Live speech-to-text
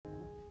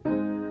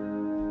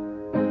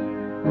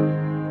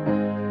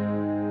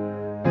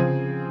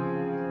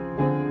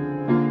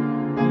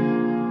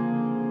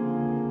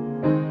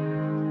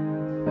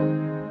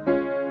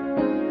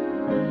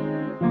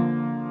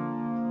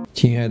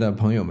亲爱的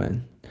朋友们、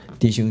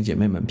弟兄姐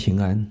妹们平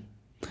安。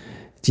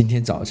今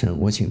天早晨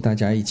我请大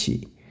家一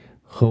起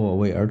和我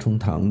为儿童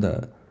堂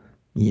的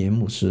严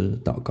牧师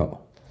祷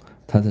告。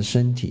他的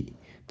身体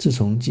自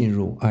从进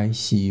入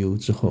ICU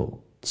之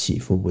后起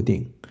伏不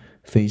定，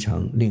非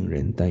常令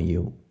人担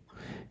忧。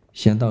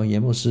想到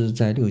严牧师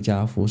在6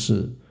家服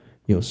侍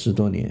有10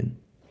多年，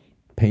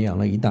培养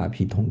了一大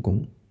批同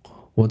工，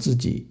我自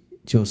己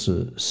就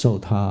是受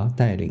他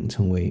带领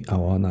成为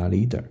Awana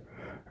Leader，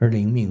而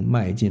灵命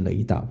迈进了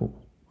一大步。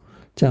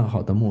这样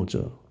好的牧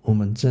者，我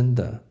们真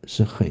的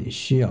是很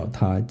需要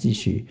他继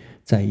续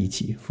在一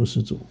起服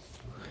侍主。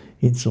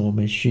因此我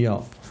们需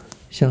要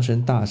向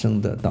神大声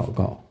的祷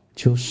告，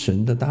求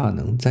神的大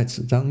能在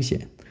此彰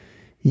显，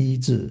医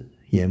治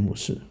严牧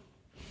师。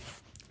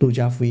路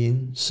加福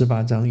音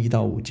18章1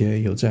到5节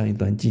有这样一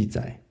段记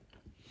载，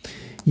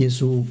耶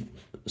稣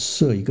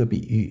设一个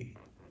比喻，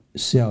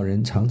是要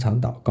人常常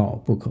祷告，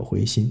不可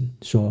灰心，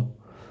说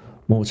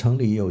某城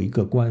里有一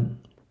个官，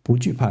不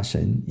惧怕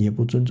神，也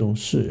不尊重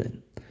世人。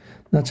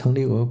那城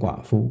里有个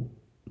寡妇，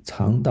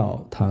常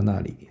到他那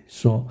里，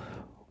说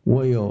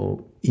我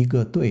有一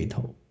个对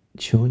头，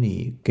求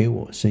你给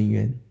我伸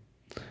冤。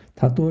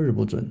他多日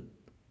不准，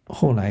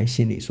后来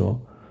心里说，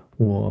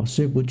我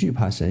虽不惧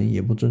怕神，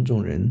也不尊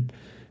重人，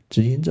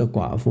只因这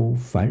寡妇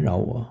烦扰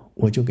我，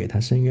我就给他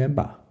伸冤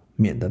吧，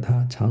免得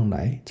他常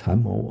来缠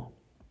磨我。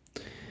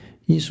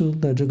耶稣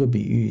的这个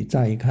比喻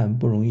乍一看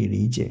不容易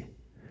理解，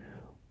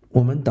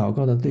我们祷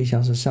告的对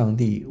象是上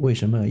帝，为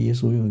什么耶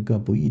稣用一个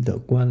不义的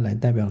官来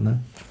代表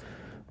呢？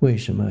为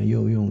什么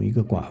又用一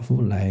个寡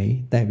妇来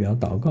代表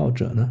祷告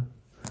者呢？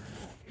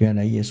原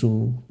来耶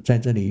稣在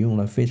这里用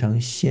了非常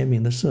鲜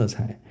明的色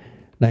彩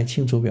来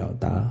清楚表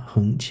达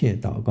横切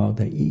祷告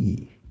的意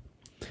义。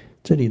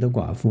这里的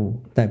寡妇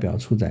代表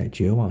处在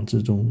绝望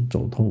之中，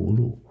走投无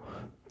路，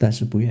但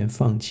是不愿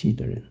放弃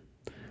的人。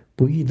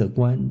不义的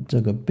官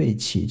这个被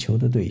祈求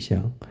的对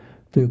象，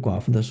对寡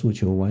妇的诉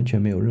求完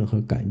全没有任何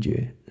感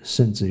觉，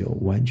甚至有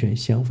完全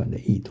相反的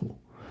意图。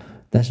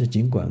但是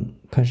尽管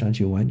看上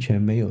去完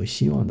全没有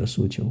希望的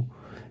诉求，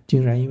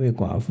竟然因为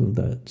寡妇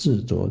的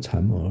自作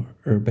缠磨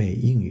而被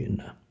应允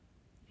了。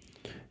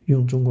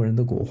用中国人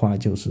的古话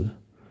就是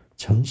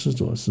诚实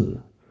做事，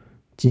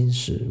金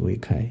石为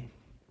开。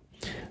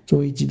作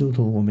为基督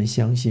徒，我们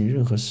相信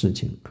任何事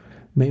情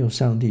没有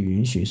上帝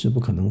允许是不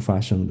可能发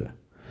生的，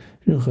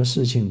任何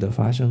事情的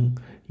发生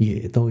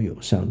也都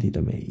有上帝的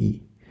美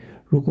意。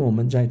如果我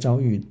们在遭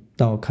遇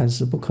到看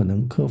似不可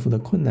能克服的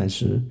困难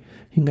时，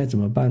应该怎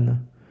么办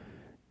呢？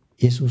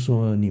耶稣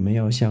说，你们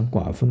要像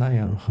寡妇那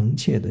样恒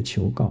切的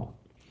求告。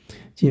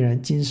既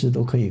然金石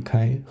都可以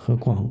开，何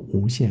况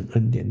无限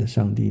恩典的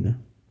上帝呢？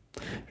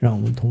让我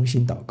们同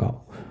心祷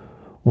告。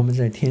我们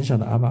在天上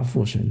的阿爸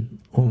父神，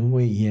我们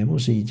为严牧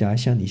师一家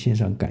向你献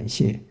上感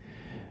谢，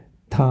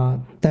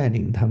他带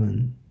领他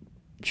们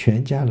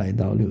全家来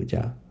到6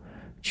家，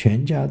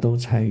全家都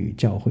参与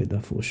教会的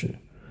服事，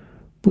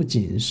不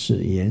仅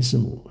是严师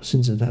母，甚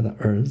至他的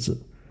儿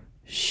子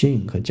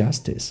Shane 和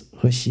Justice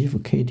和媳妇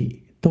Katie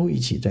都一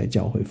起在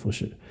教会服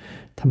事，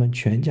他们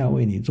全家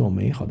为你做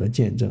美好的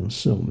见证，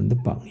是我们的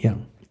榜样。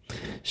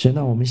神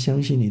啊，我们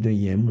相信你对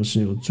严牧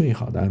师有最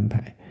好的安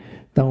排。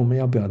当我们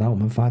要表达我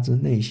们发自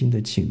内心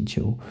的请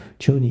求，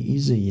求你医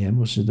治严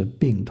牧师的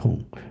病痛，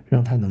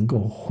让他能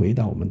够回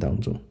到我们当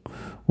中。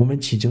我们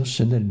祈求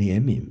神的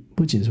怜悯，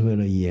不仅是为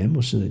了严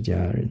牧师的家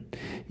人，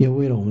也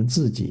为了我们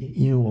自己，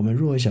因为我们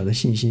弱小的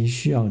信心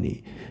需要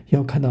你，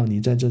要看到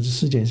你在这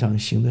世界上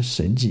行的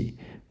神迹，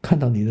看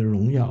到你的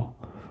荣耀。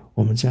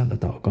我们这样的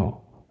祷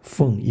告，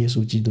奉耶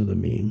稣基督的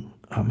名，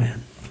阿们。